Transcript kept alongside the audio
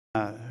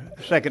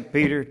2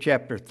 Peter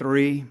chapter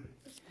 3.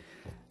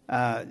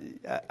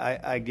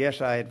 I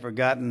guess I had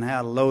forgotten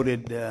how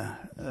loaded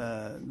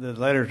the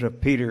letters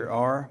of Peter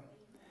are,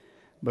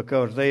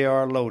 because they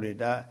are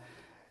loaded.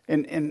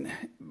 And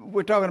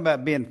we're talking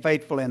about being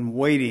faithful and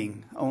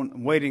waiting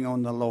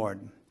on the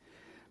Lord.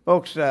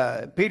 Folks,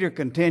 Peter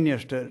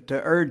continues to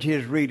urge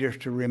his readers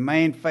to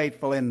remain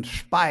faithful in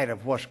spite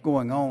of what's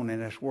going on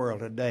in this world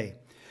today.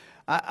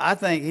 I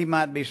think he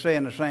might be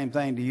saying the same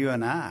thing to you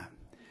and I.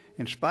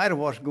 In spite of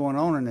what's going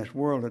on in this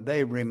world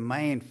today,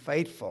 remain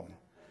faithful,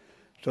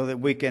 so that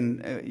we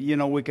can,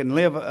 we can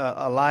live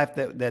a life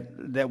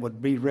that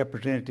would be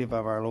representative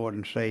of our Lord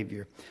and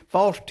Savior.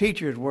 False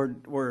teachers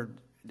were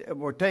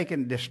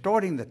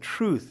distorting the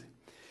truth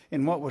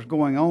in what was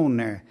going on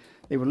there.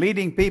 They were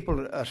leading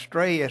people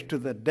astray as to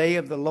the day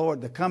of the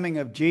Lord, the coming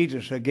of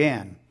Jesus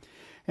again.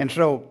 And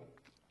so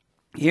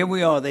here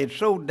we are. They'd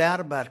so doubt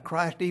about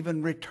Christ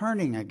even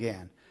returning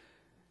again.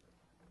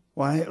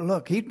 Well,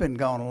 look, he's been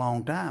gone a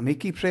long time. He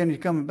keeps saying he's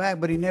coming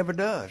back, but he never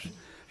does.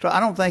 So I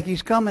don't think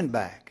he's coming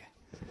back.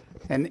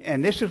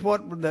 And this is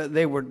what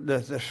they were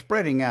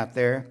spreading out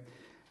there.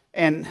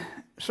 And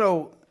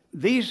so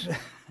these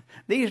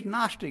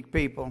Gnostic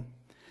people,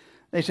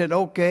 they said,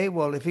 okay,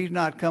 well, if he's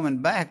not coming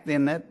back,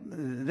 then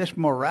this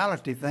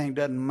morality thing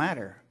doesn't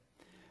matter.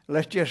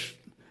 Let's just,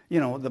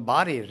 the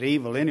body is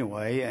evil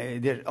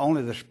anyway.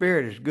 Only the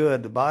spirit is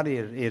good. The body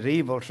is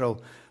evil.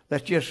 So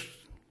let's just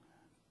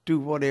do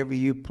whatever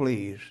you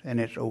please, and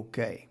it's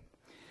okay.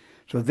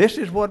 So this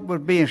is what was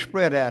being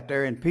spread out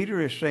there, and Peter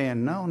is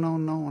saying,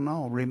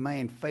 no,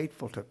 remain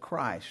faithful to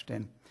Christ.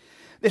 And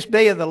this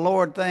day of the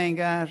Lord thing,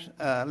 guys,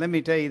 let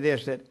me tell you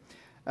this, that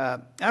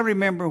I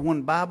remember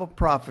when Bible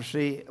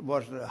prophecy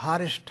was the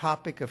hottest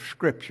topic of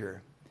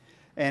Scripture,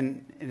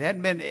 and it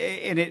hadn't been,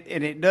 and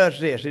it does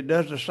this, it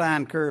does the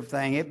sine curve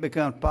thing. It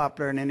becomes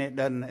popular, and then it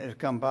doesn't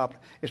become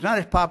popular. It's not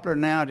as popular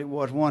now as it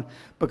was once,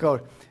 because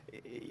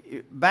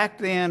back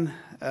then,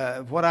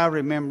 what I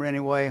remember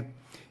anyway,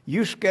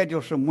 you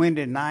schedule some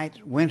Wednesday nights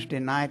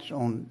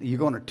on, you're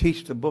going to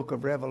teach the book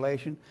of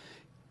Revelation.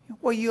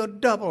 Well, you'll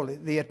double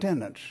the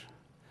attendance.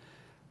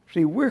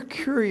 See, we're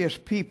curious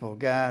people,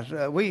 guys.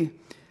 We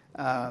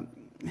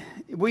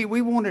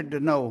wanted to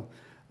know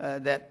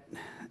that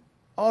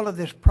all of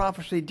this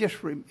prophecy,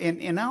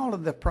 in all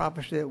of the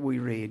prophecy that we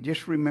read,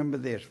 just remember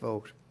this,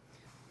 folks.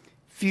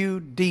 Few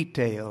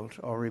details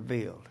are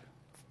revealed.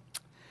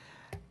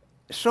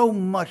 So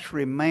much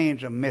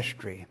remains a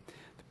mystery.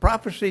 The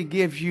prophecy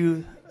gives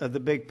you the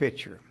big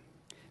picture.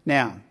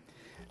 Now,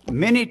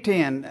 many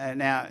tend,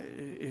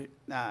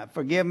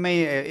 forgive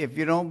me if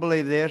you don't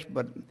believe this,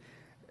 but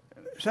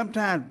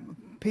sometimes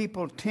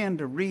people tend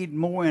to read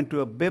more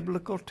into a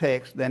biblical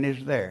text than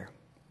is there.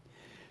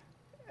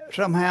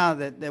 Somehow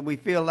that we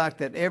feel like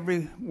that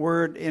every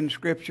word in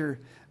Scripture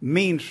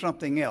means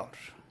something else.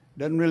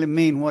 Doesn't really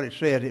mean what it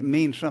says. It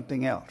means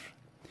something else.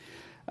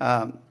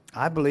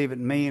 I believe it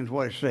means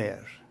what it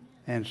says.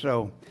 And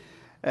so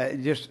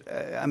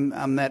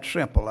I'm that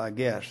simple, I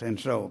guess. And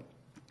so,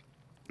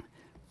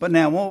 but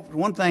now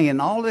one thing in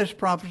all this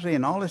prophecy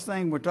and all this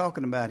thing we're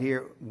talking about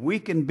here, we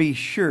can be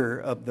sure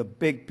of the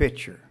big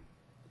picture.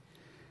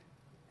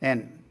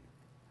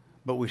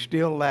 But we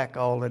still lack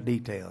all the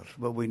details,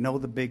 but we know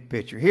the big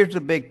picture. Here's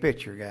the big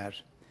picture,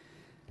 guys.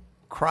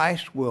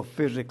 Christ will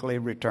physically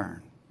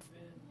return.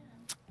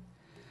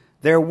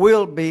 There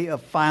will be a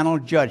final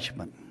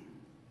judgment.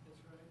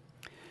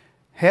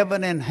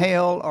 Heaven and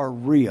hell are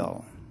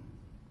real.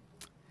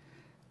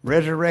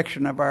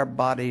 Resurrection of our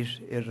bodies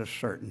is a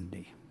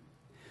certainty.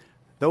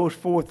 Those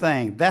four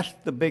things, that's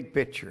the big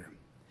picture.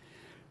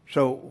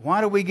 So why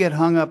do we get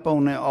hung up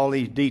on all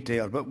these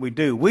details? But we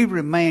do. We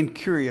remain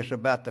curious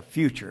about the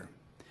future.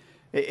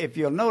 If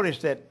you'll notice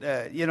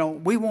that,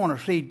 we want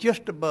to see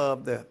just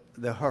above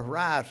the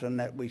horizon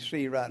that we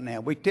see right now.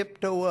 We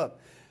tiptoe up.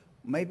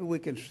 Maybe we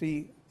can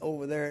see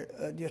over there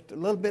just a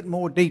little bit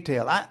more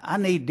detail. I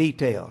need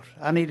details.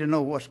 I need to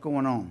know what's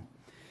going on.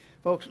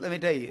 Folks, let me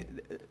tell you,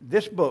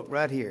 this book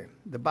right here,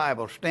 the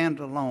Bible,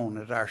 stands alone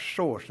as our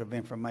source of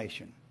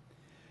information.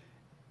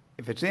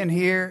 If it's in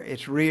here,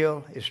 it's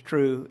real, it's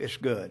true, it's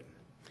good.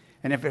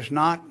 And if it's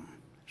not,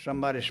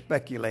 somebody's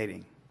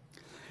speculating.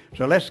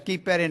 So let's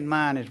keep that in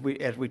mind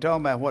as we talk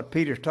about what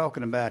Peter's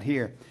talking about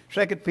here.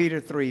 2 Peter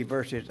 3,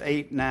 verses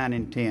 8, 9,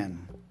 and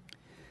 10.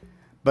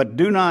 But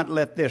do not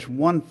let this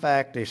one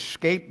fact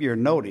escape your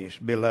notice,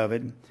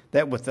 beloved,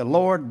 that with the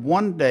Lord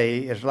 1 day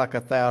is like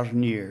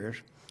 1,000 years,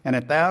 and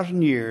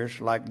 1,000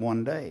 years like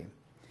 1 day.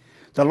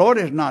 The Lord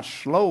is not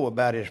slow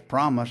about his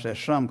promise, as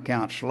some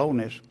count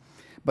slowness,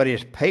 but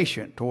is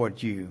patient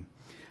towards you,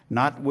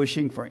 not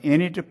wishing for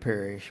any to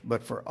perish,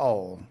 but for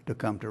all to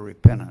come to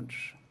repentance.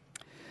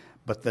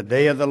 But the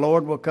day of the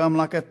Lord will come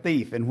like a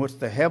thief, in which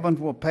the heavens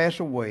will pass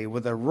away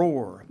with a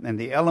roar, and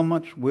the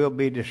elements will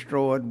be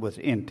destroyed with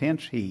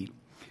intense heat,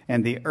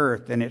 and the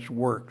earth and its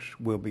works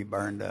will be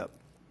burned up.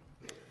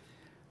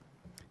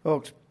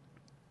 Folks,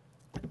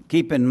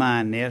 keep in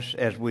mind this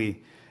as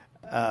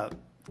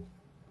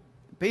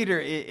Peter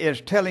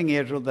is telling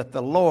Israel that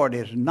the Lord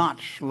is not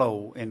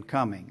slow in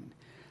coming.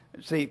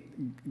 See,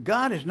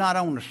 God is not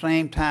on the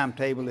same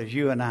timetable as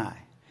you and I.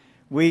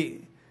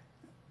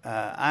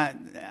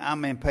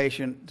 I'm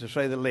impatient to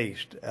say the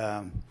least.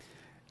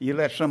 You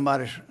let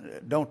somebody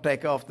don't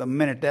take off the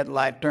minute that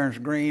light turns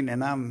green,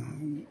 and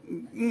I'm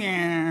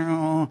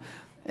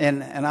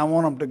and I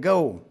want them to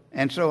go.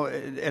 And so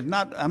I'm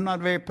not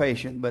very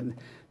patient. But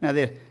now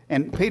this,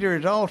 and Peter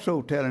is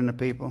also telling the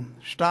people,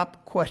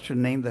 stop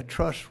questioning the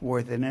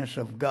trustworthiness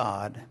of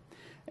God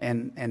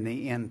and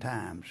the end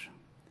times.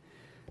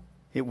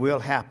 It will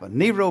happen.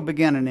 Nero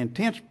began an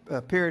intense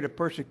period of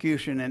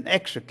persecution and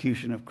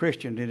execution of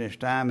Christians in his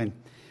time,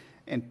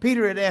 and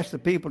Peter had asked the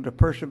people to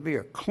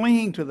persevere,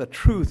 cling to the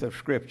truth of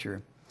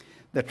Scripture,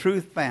 the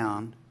truth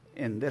found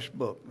in this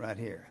book right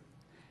here.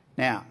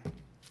 Now,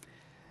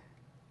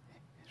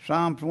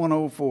 Psalms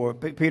 104,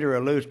 Peter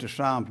alludes to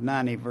Psalms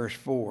 90, verse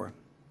 4.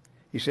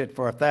 He said,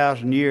 for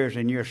 1,000 years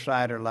in your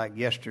sight are like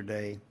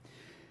yesterday,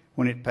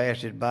 when it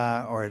passes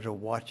by, or as a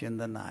watch in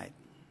the night.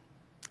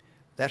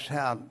 That's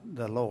how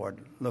the Lord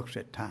looks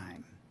at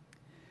time.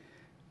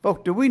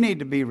 Folks, do we need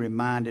to be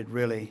reminded,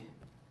 really?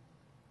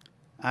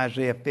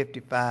 Isaiah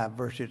 55,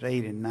 verses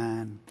 8 and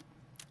 9.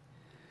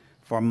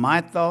 For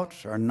my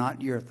thoughts are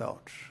not your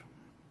thoughts,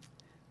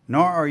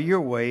 nor are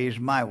your ways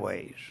my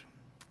ways,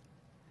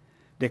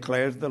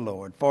 declares the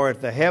Lord. For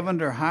if the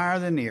heavens are higher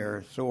than the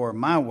earth, so are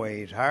my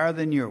ways higher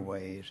than your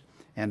ways,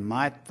 and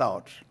my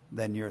thoughts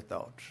than your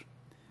thoughts.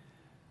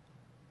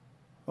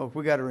 Folks,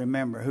 we got to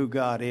remember who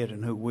God is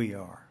and who we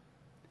are.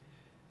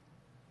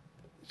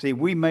 See,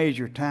 we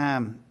measure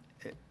time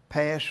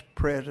past,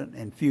 present,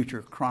 and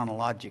future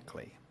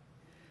chronologically.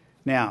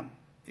 Now,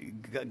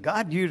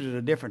 God uses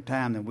a different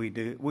time than we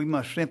do. We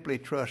must simply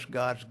trust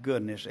God's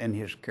goodness and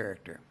His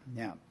character.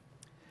 Now,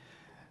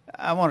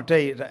 I want to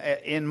tell you,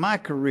 in my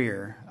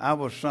career, I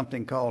was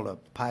something called a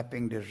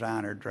piping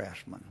designer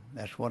draftsman.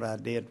 That's what I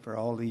did for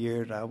all the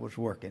years I was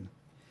working.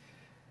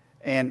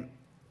 And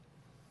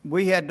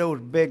we had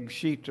those big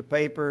sheets of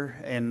paper,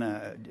 and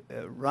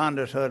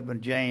Rhonda's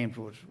husband, James,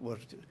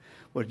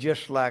 was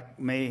just like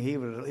me. He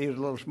was a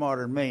little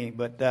smarter than me,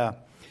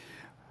 but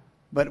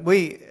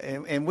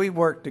we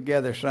worked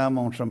together some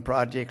on some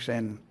projects,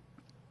 and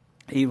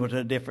he was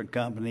a different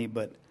company.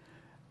 But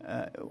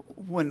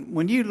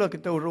when you look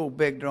at those old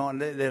big drawings,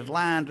 there's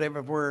lines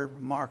everywhere,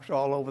 marks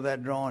all over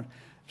that drawing.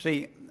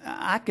 See,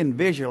 I can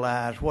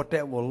visualize what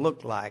that will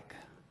look like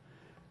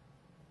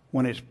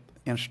when it's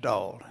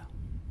installed,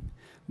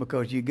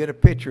 because you get a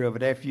picture of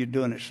it after you're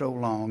doing it so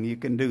long. You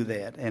can do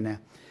that, and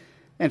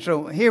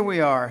so here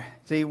we are.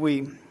 See,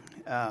 we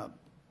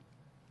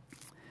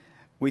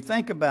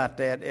think about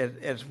that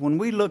as when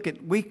we look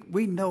at,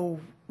 we know,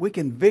 we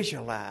can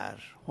visualize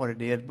what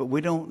it is, but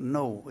we don't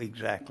know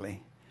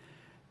exactly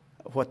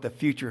what the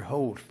future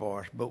holds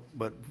for us.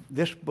 But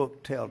this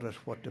book tells us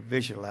what to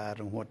visualize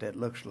and what that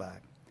looks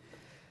like.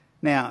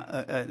 Now,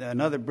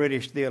 another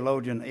British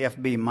theologian,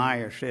 F.B.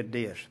 Meyer, said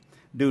this: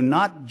 do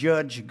not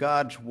judge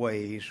God's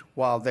ways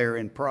while they're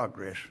in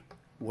progress.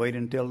 Wait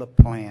until the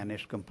plan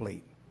is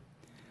complete.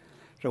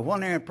 So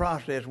when they're in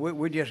process,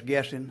 we're just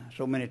guessing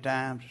so many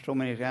times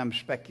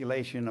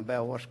speculation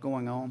about what's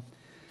going on.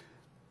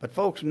 But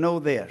folks, know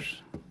this.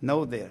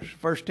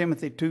 1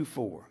 Timothy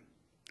 2:4.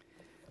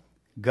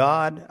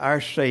 God,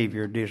 our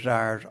Savior,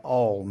 desires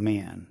all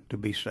men to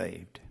be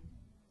saved.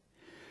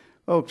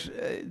 Folks,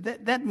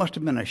 that must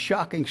have been a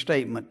shocking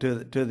statement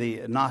to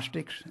the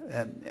Gnostics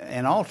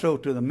and also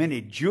to the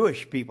many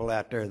Jewish people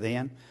out there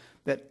then,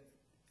 that,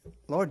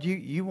 Lord,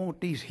 you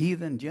want these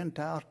heathen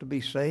Gentiles to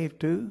be saved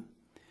too?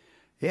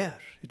 Yes,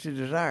 it's a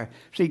desire.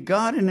 See,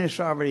 God in His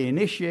sovereignty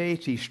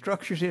initiates, He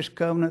structures His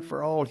covenant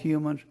for all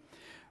humans.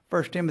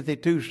 1 Timothy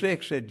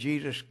 2:6 said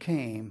Jesus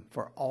came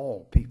for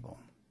all people.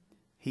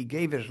 He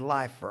gave His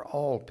life for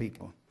all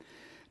people.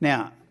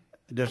 Now,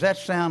 does that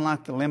sound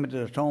like the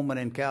limited atonement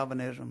in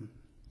Calvinism?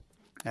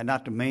 And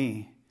not to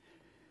me,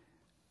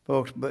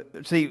 folks.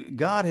 But see,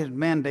 God has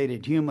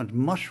mandated humans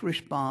must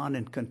respond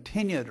and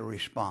continue to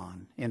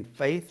respond in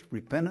faith,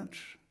 repentance,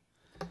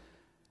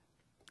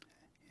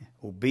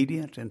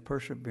 obedience, and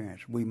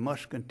perseverance. We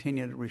must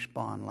continue to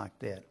respond like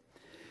that,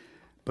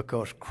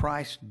 because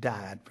Christ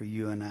died for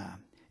you and I.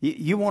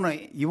 You want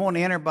to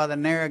enter by the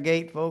narrow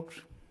gate, folks?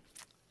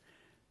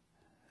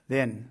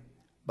 Then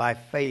by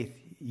faith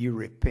you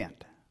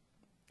repent.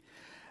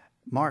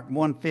 Mark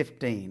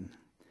 1:15.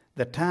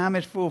 The time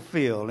is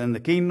fulfilled and the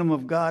kingdom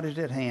of God is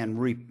at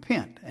hand.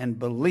 Repent and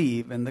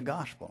believe in the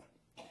gospel.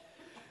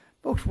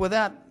 Folks,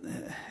 without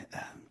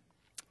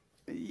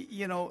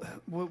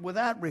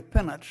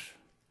repentance,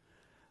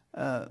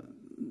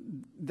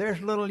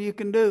 there's little you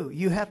can do.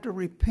 You have to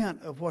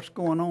repent of what's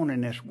going on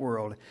in this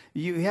world.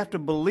 You have to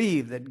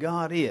believe that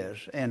God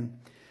is, and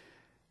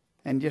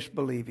just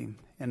believe Him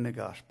in the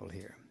gospel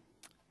here.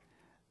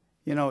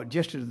 You know,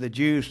 just as the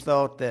Jews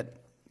thought that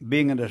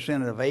being a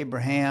descendant of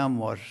Abraham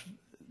was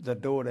the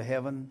door to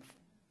heaven,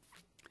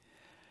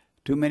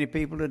 too many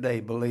people today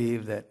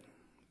believe that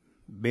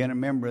being a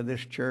member of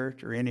this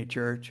church or any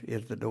church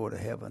is the door to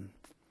heaven.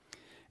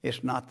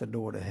 It's not the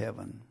door to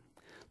heaven.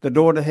 The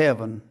door to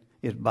heaven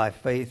is by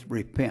faith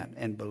repent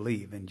and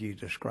believe in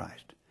Jesus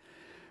Christ.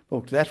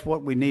 Folks, that's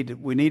what we need to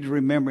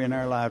remember in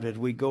our lives as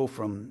we go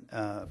from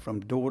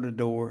door to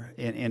door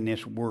in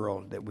this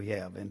world that we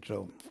have. And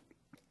so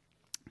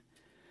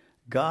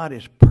God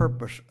is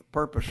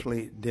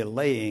purposely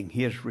delaying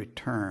his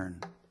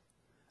return.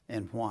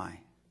 And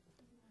why?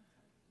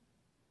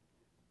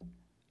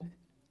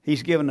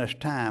 He's given us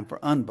time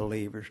for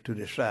unbelievers to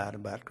decide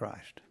about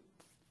Christ.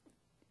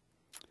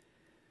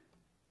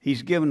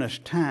 He's given us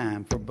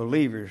time for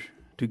believers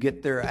to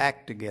get their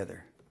act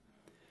together.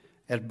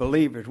 As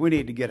believers, we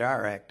need to get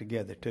our act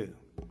together too.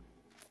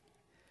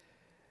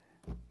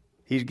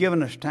 He's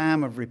given us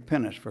time of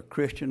repentance for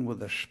Christian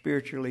with a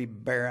spiritually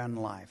barren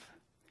life.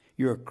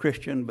 You're a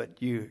Christian, but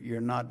you're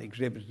not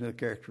exhibiting the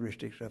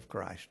characteristics of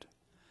Christ.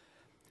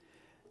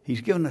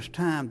 He's given us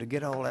time to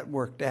get all that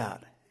worked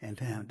out and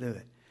time to do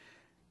it.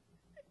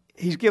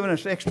 He's given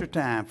us extra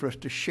time for us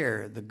to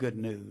share the good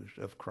news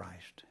of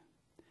Christ.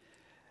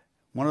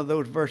 One of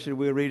those verses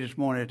we'll read this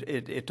morning,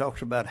 it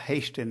talks about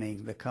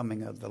hastening the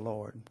coming of the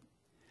Lord.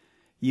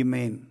 You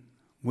mean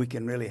we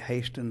can really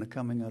hasten the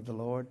coming of the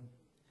Lord?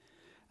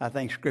 I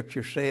think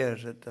Scripture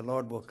says that the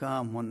Lord will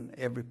come when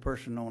every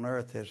person on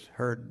earth has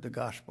heard the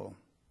gospel.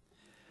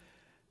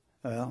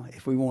 Well,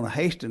 if we want to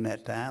hasten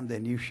that time,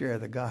 then you share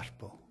the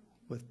gospel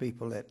with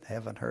people that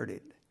haven't heard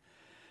it.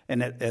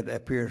 And it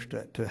appears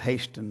to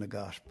hasten the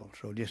gospel.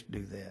 So just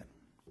do that.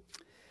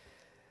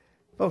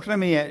 Folks,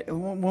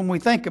 when we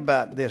think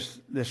about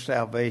this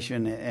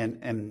salvation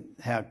and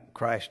how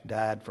Christ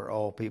died for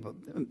all people,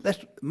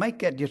 let's make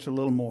that just a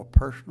little more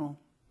personal,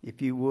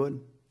 if you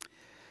would.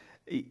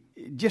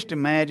 Just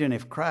imagine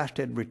if Christ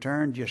had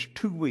returned just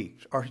 2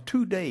 weeks or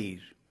 2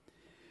 days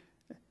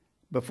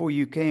before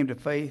you came to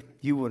faith,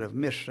 you would have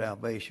missed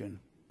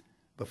salvation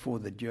before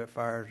the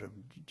fires of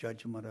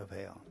judgment of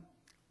hell.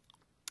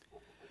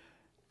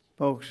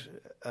 Folks,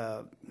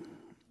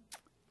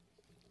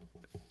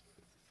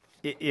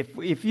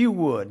 if you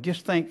would,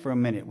 just think for a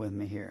minute with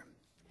me here.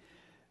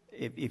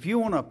 If you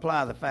want to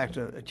apply the facts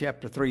of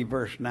chapter 3,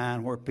 verse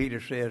 9, where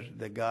Peter says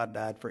that God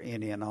died for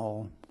any and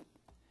all,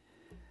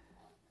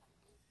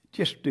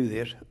 just do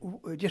this.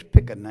 Just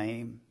pick a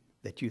name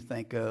that you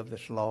think of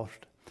that's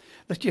lost.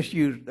 Let's just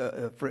use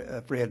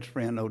Fred's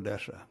friend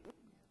Odessa.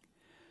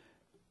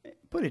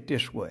 Put it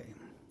this way.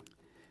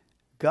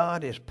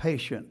 God is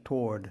patient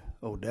toward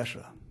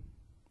Odessa,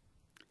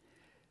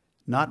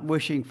 not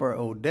wishing for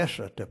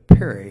Odessa to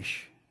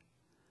perish,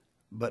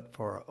 but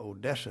for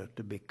Odessa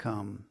to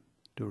become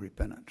to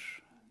repentance.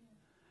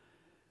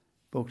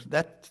 Folks,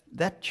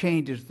 that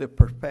changes the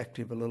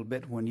perspective a little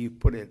bit when you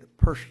put it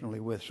personally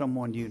with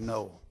someone you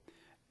know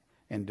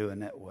and doing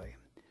that way.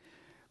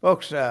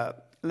 Folks,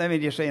 let me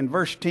just say in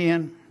verse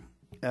 10,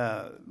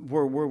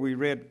 where we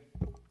read,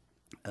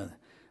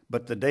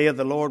 but the day of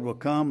the Lord will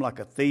come like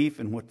a thief,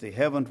 in which the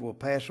heavens will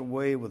pass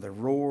away with a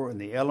roar, and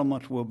the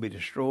elements will be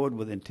destroyed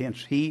with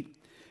intense heat,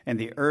 and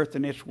the earth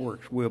and its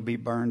works will be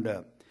burned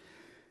up.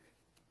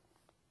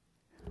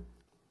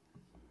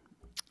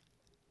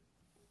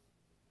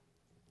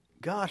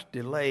 God's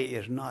delay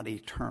is not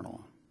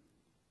eternal.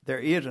 There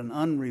is an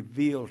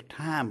unrevealed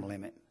time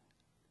limit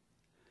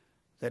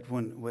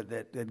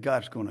that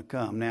God's going to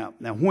come. Now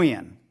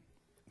when?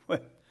 Well,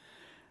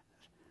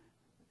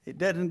 it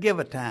doesn't give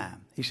a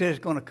time. He says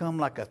it's going to come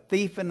like a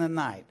thief in the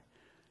night.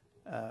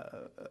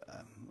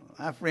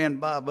 My friend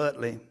Bob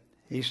Utley,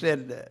 he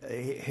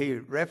said he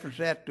referenced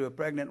that to a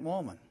pregnant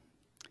woman.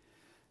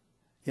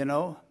 You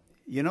know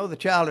the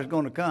child is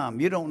going to come.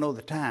 You don't know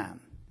the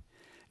time.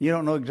 You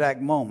don't know the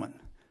exact moment.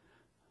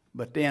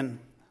 But then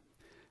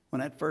when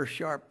that first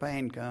sharp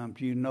pain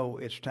comes, you know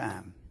it's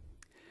time.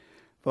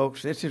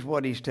 Folks, this is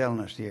what he's telling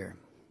us here.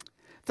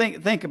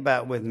 Think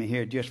about with me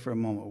here just for a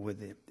moment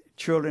with it.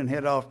 Children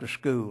head off to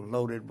school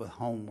loaded with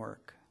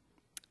homework.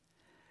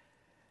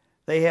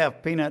 They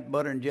have peanut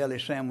butter and jelly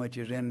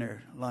sandwiches in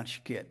their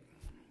lunch kit.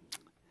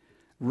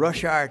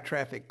 Rush hour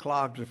traffic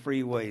clogs the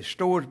freeways.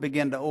 Stores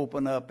begin to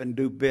open up and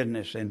do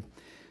business. And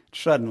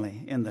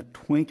suddenly, in the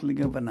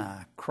twinkling of an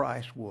eye,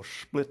 Christ will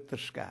split the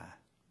sky.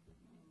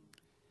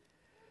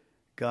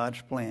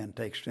 God's plan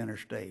takes center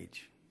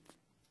stage.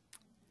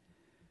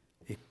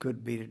 It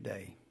could be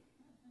today.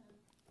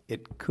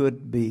 It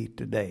could be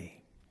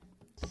today.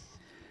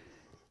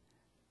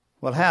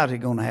 Well, how's it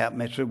going to happen?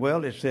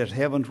 It says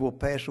heavens will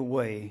pass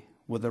away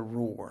with a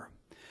roar.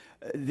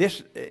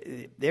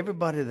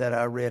 Everybody that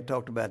I read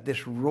talked about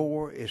this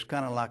roar is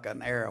kind of like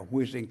an arrow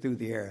whizzing through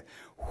the air.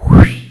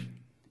 Whoosh,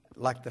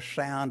 like the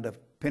sound of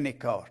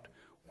Pentecost.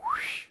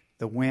 Whoosh,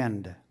 the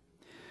wind.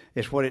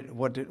 It's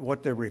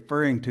what they're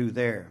referring to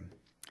there.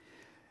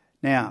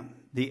 Now,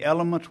 the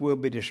elements will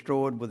be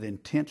destroyed with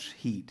intense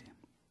heat.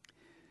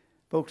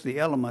 Folks, the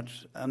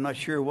elements, I'm not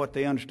sure what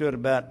they understood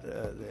about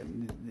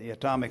the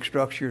atomic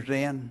structures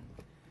then,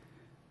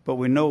 but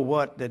we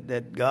know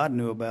that God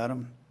knew about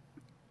them.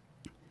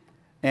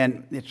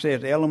 And it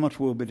says elements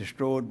will be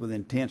destroyed with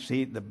intense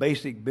heat. The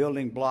basic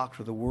building blocks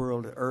of the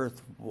world,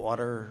 earth,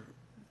 water,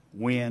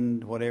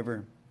 wind,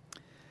 whatever.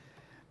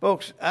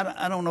 Folks,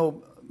 I don't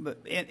know but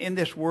in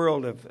this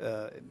world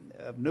of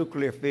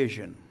nuclear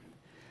fission,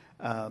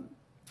 I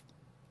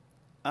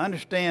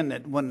understand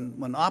that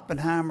when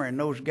Oppenheimer and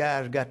those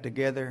guys got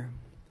together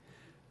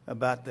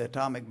about the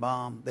atomic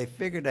bomb, they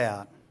figured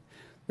out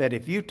that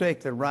if you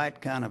take the right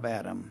kind of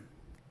atom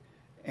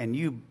and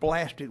you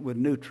blast it with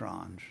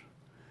neutrons,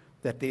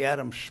 that the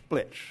atom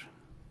splits.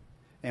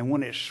 And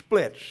when it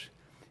splits,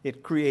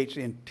 it creates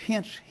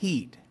intense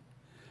heat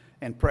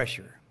and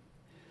pressure.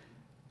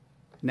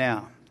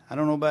 Now, I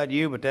don't know about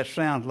you, but that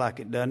sounds like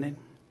it, doesn't it?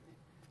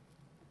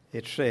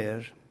 It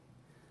says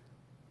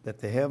that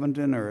the heavens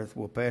and earth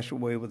will pass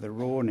away with a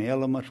roar, and the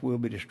elements will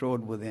be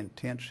destroyed with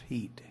intense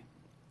heat.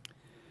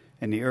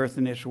 And the earth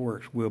and its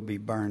works will be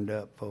burned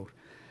up, folks.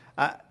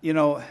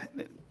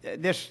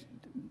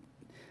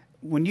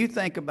 When you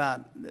think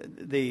about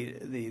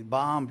the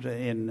bombs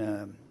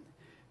in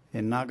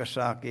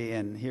Nagasaki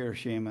and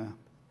Hiroshima,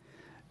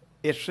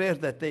 it says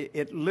that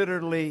it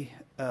literally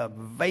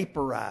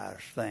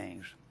vaporized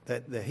things.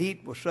 That the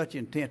heat was such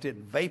intense it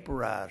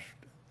vaporized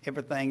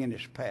everything in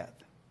its path.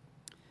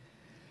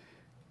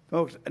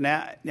 Folks,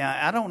 now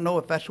I don't know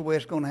if that's the way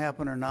it's going to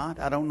happen or not.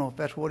 I don't know if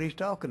that's what he's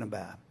talking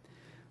about.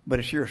 But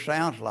it sure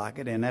sounds like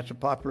it, and that's a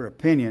popular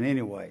opinion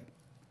anyway.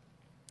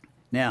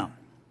 Now,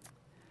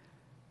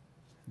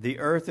 the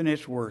earth and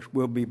its works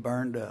will be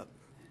burned up.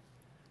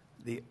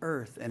 The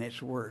earth and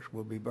its works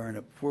will be burned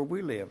up where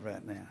we live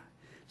right now.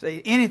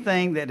 See,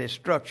 anything that is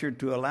structured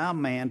to allow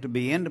man to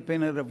be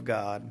independent of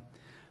God,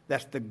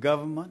 that's the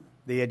government,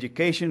 the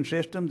education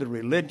system, the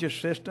religious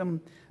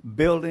system,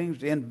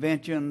 buildings,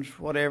 inventions,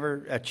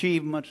 whatever,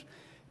 achievements,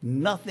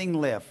 nothing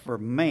left for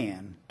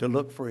man to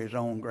look for his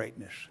own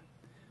greatness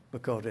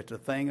because it's a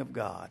thing of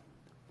God.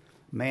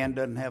 Man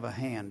doesn't have a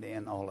hand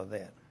in all of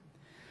that.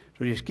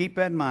 So just keep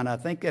that in mind. I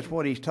think that's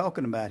what he's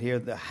talking about here,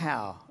 the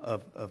how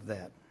of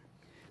that.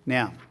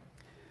 Now,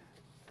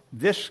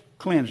 this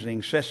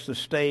cleansing sets the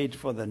stage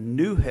for the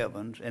new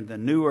heavens and the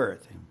new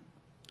earth.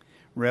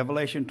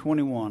 Revelation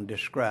 21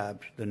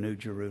 describes the New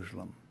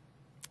Jerusalem.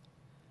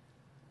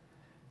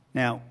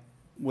 Now,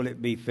 will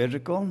it be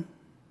physical?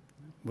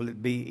 Will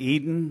it be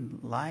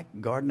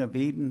Eden-like, Garden of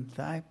Eden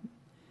type?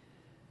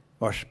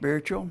 Or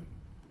spiritual?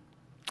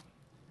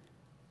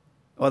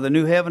 Are the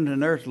new heavens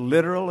and earth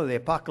literal or the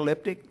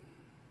apocalyptic?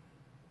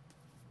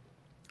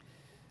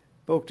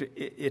 Folks,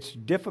 it's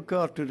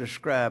difficult to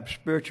describe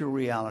spiritual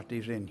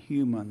realities in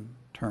human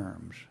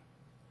terms.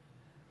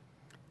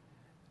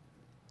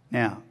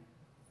 Now,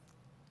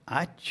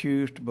 I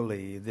choose to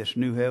believe this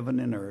new heaven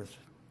and earth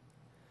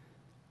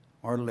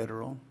are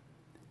literal.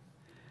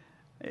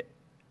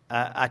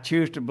 I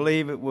choose to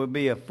believe it will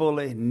be a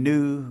fully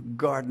new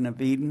Garden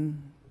of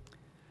Eden.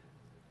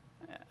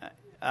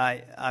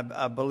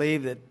 I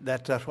believe that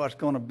that's what's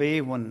going to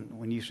be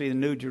when you see the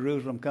New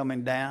Jerusalem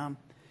coming down.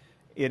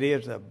 It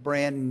is a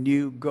brand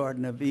new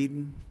Garden of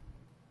Eden.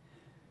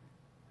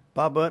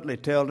 Bob Utley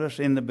tells us,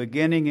 in the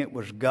beginning it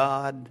was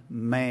God,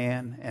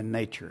 man, and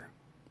nature.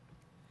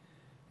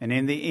 And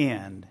in the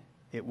end,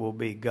 it will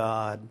be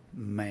God,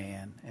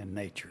 man, and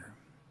nature.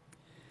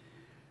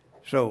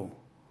 So,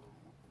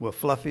 will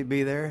Fluffy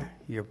be there,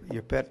 your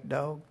pet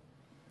dog?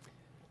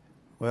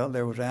 Well,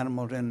 there was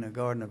animals in the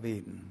Garden of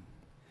Eden.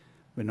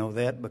 We know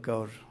that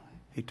because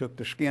he took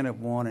the skin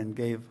of one and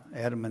gave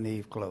Adam and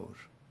Eve clothes.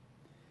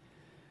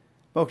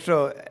 Folks,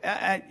 so,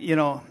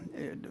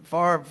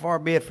 far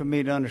be it from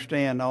me to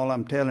understand all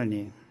I'm telling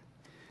you.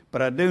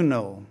 But I do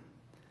know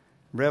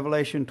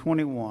Revelation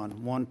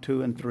 21, 1,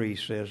 2, and 3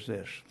 says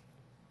this.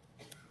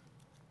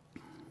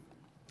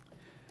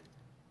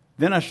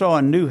 Then I saw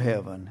a new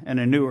heaven and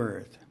a new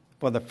earth,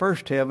 for the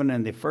first heaven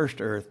and the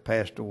first earth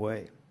passed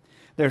away.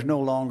 There's no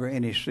longer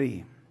any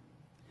sea.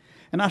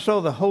 And I saw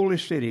the holy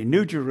city,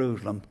 New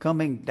Jerusalem,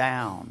 coming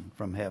down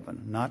from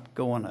heaven, not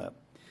going up,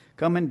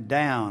 coming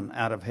down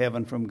out of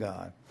heaven from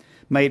God,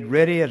 made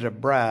ready as a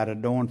bride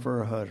adorned for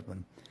her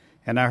husband.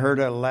 And I heard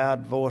a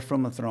loud voice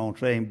from the throne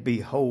saying,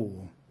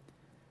 Behold,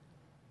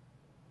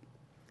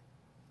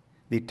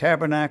 the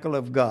tabernacle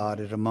of God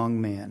is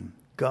among men,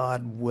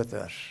 God with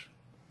us.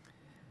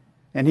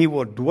 And he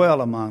will dwell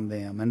among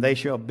them, and they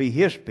shall be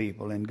his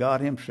people, and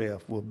God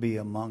himself will be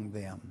among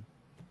them.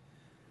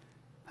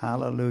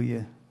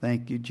 Hallelujah.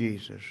 Thank you,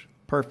 Jesus.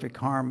 Perfect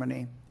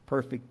harmony,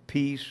 perfect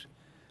peace,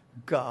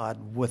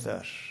 God with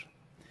us.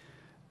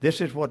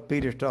 This is what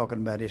Peter's talking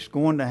about. It's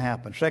going to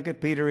happen. 2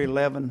 Peter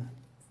 11,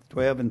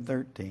 12, and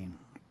 13.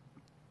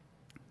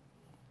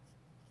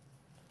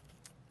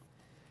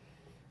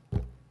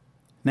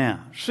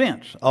 Now,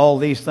 since all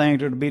these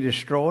things are to be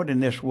destroyed in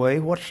this way,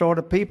 what sort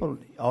of people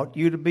ought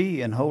you to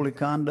be in holy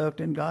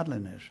conduct and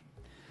godliness,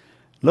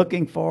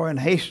 looking for and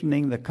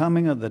hastening the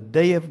coming of the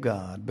day of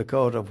God,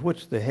 because of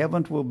which the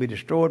heavens will be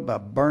destroyed by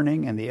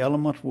burning, and the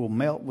elements will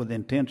melt with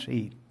intense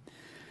heat?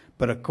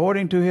 But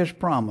according to his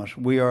promise,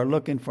 we are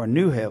looking for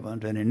new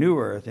heavens and a new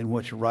earth in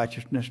which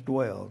righteousness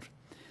dwells.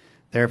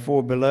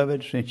 Therefore,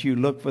 beloved, since you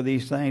look for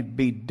these things,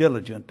 be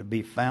diligent to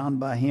be found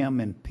by him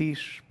in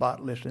peace,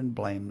 spotless and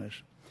blameless,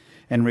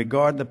 and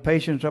regard the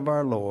patience of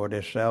our Lord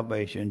as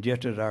salvation,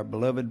 just as our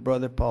beloved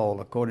brother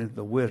Paul, according to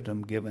the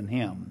wisdom given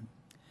him.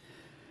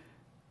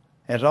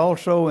 As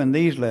also in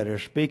these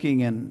letters,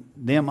 speaking in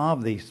them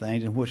of these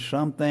things, in which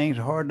some things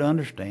are hard to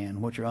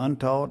understand, which are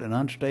untaught and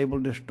unstable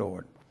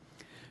distort.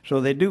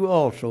 So they do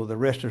also the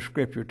rest of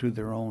Scripture to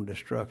their own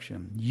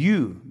destruction.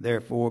 You,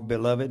 therefore,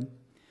 beloved,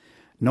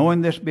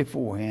 knowing this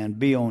beforehand,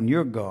 be on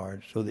your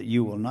guard, so that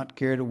you will not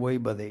carried away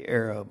by the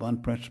error of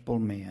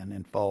unprincipled men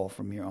and fall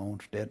from your own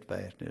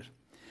steadfastness,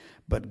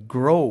 but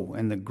grow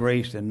in the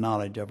grace and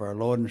knowledge of our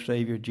Lord and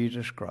Savior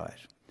Jesus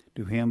Christ.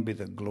 To him be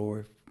the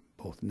glory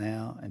both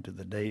now and to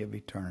the day of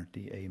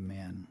eternity.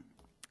 Amen.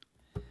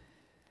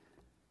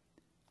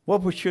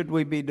 What should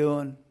we be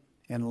doing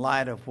in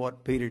light of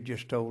what Peter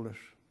just told us?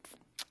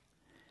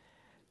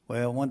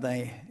 Well, one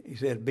thing he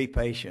said, be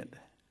patient.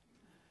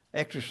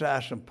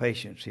 Exercise some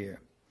patience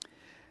here.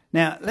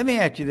 Now, let me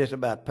ask you this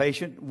about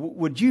patience.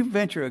 Would you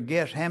venture a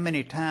guess how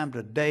many times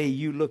a day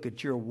you look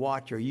at your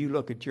watch or you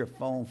look at your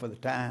phone for the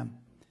time?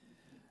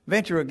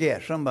 Venture a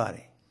guess,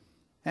 somebody.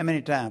 How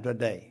many times a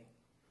day?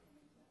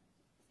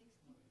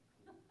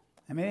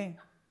 How many?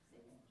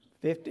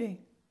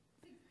 50?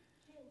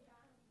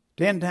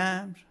 10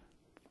 times?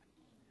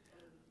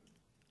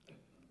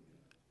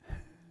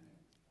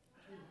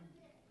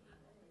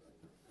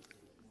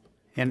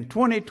 In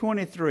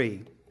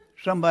 2023,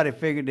 somebody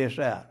figured this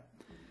out.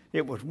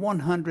 It was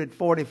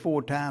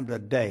 144 times a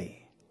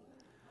day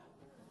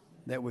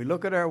that we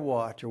look at our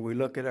watch or we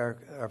look at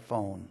our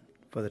phone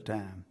for the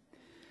time.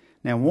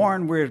 Now,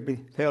 Warren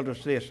Wiersbe tells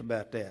us this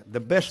about that. The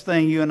best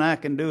thing you and I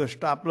can do is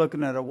stop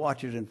looking at our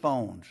watches and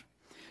phones.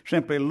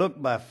 Simply look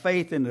by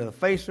faith into the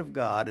face of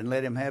God and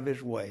let him have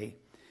his way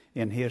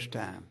in his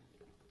time.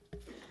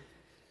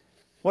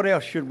 What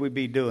else should we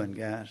be doing,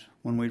 guys,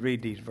 when we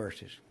read these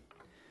verses?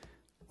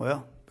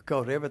 Well,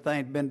 because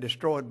everything's been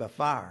destroyed by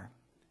fire.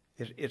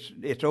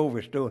 It's over.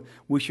 It's done.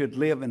 We should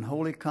live in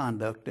holy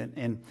conduct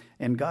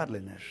and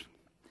godliness.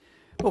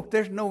 Look,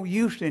 there's no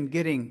use in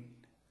getting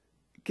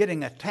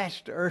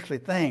attached to earthly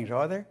things,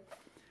 are there?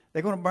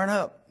 They're going to burn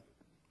up.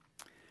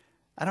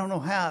 I don't know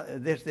how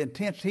this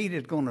intense heat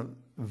is going to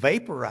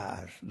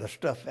vaporize the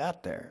stuff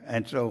out there.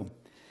 And so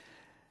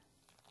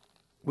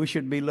we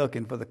should be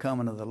looking for the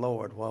coming of the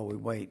Lord while we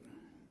wait.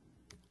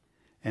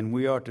 And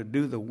we are to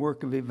do the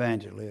work of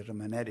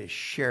evangelism, and that is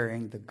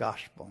sharing the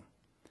gospel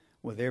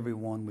with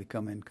everyone we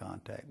come in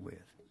contact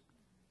with.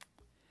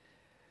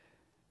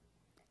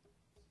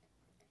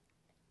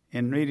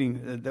 In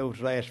reading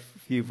those last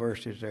few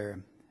verses there,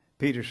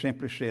 Peter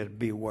simply says,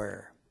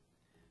 beware,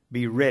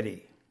 be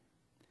ready.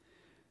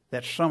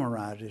 That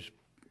summarizes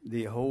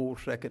the whole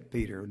 2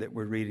 Peter that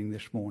we're reading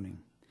this morning.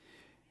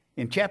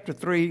 In chapter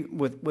 3,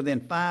 within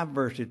 5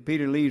 verses,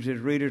 Peter leaves his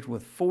readers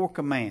with 4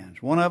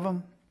 commands. One of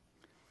them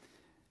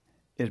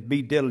is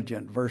be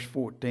diligent, verse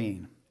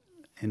 14,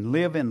 and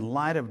live in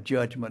light of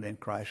judgment in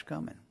Christ's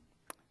coming.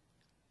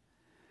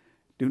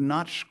 Do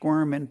not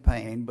squirm in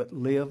pain, but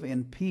live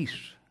in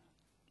peace.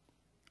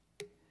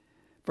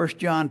 1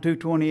 John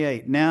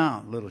 2:28,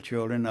 now, little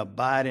children,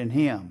 abide in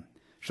him,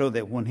 so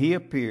that when he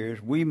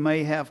appears, we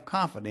may have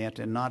confidence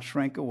and not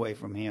shrink away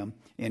from him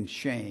in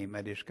shame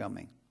at his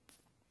coming.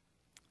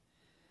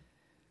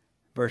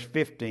 Verse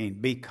 15,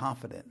 be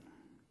confident.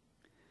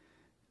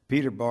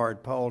 Peter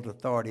borrowed Paul's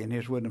authority and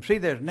his wisdom. See,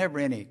 there's never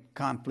any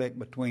conflict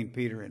between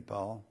Peter and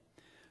Paul.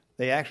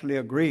 They actually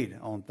agreed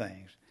on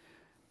things.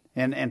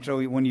 And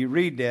so when you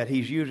read that,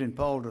 he's using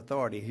Paul's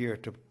authority here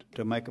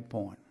to make a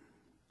point.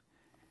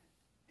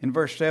 In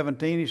verse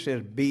 17, he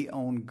says, be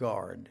on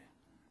guard.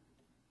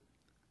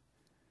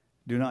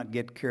 Do not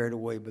get carried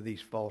away by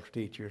these false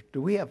teachers.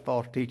 Do we have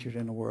false teachers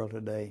in the world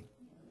today?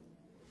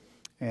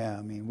 Yeah,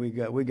 I mean, we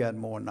got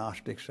more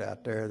Gnostics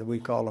out there. We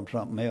call them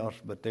something else,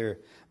 but they're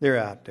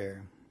out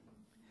there.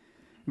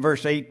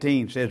 Verse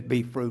 18 says,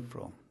 be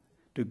fruitful,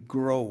 to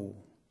grow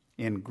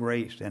in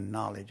grace and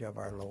knowledge of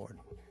our Lord.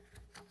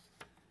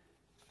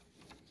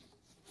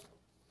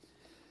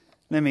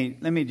 Let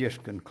me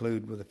just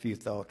conclude with a few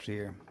thoughts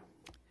here.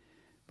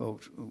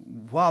 Folks,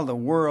 while the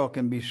world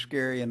can be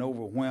scary and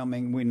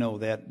overwhelming, we know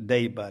that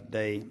day by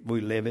day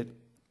we live it.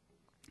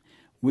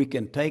 We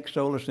can take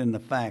solace in the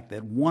fact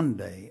that one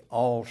day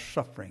all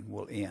suffering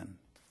will end.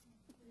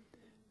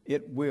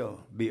 It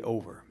will be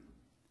over.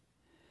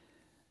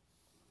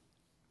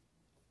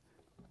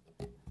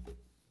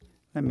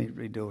 Let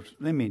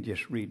me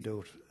just read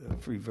those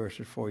 3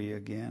 verses for you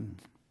again.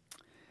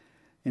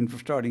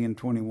 Starting in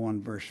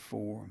 21, verse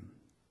 4.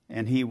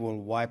 And he will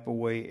wipe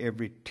away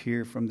every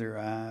tear from their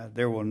eyes.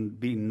 There will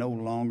be no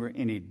longer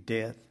any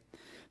death,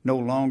 no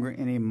longer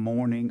any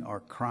mourning or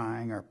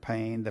crying or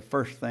pain. The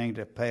first things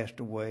have passed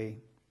away.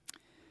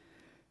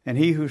 And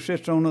he who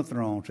sits on the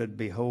throne said,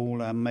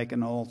 behold, I'm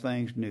making all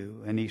things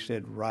new. And he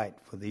said, write,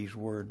 for these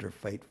words are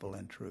faithful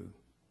and true.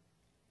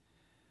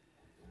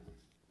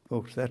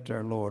 Folks, that's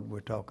our Lord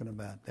we're talking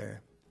about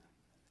there.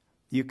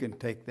 You can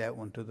take that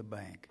one to the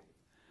bank.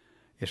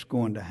 It's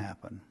going to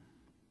happen.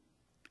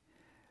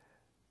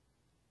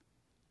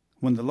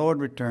 When the Lord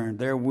returns,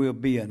 there will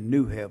be a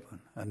new heaven,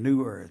 a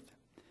new earth.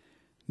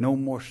 No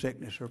more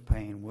sickness or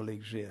pain will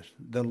exist.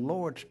 The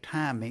Lord's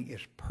timing is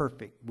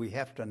perfect. We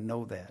have to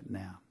know that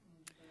now.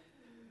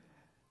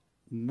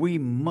 We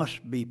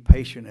must be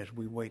patient as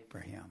we wait for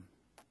him.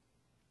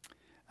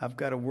 I've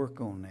got to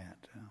work on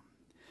that.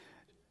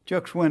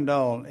 Chuck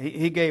Swindoll,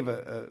 he gave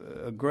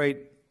a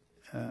great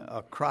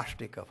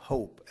acrostic of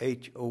hope,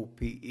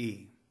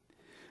 H-O-P-E.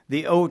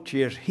 The H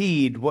is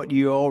heed what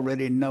you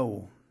already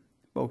know.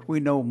 Folks, we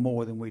know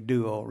more than we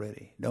do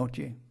already, don't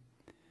you?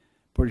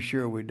 Pretty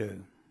sure we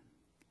do.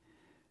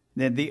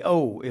 Then the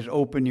O is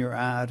open your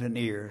eyes and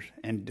ears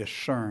and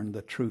discern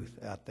the truth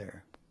out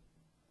there.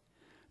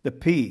 The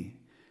P,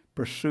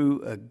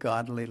 pursue a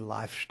godly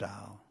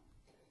lifestyle.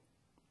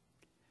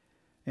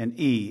 And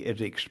E is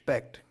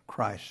expect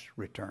Christ's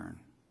return.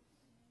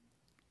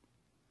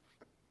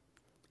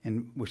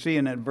 And we see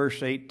in that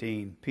verse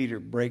 18, Peter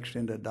breaks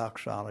into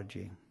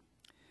doxology.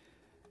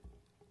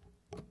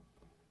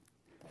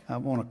 I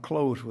want to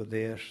close with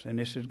this, and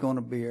this is going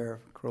to be our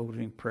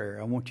closing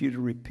prayer. I want you to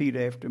repeat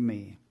after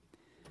me.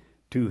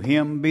 To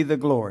him be the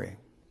glory,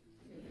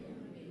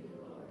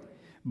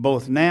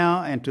 both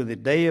now and to the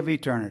day of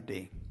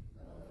eternity.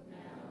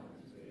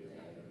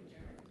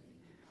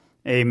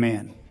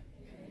 Amen.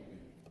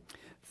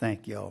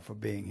 Thank you all for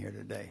being here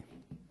today.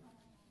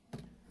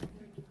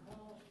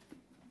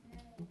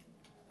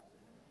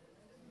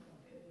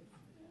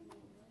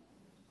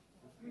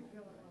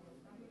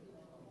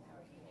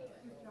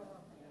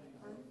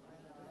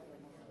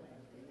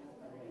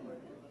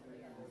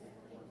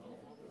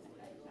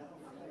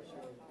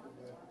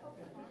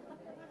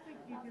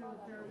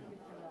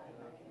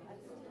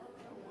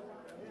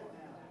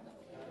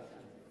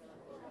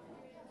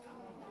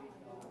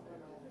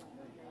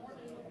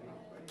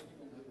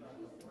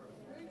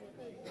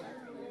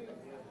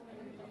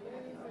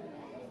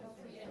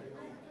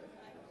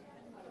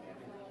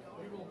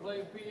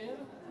 Play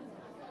piano?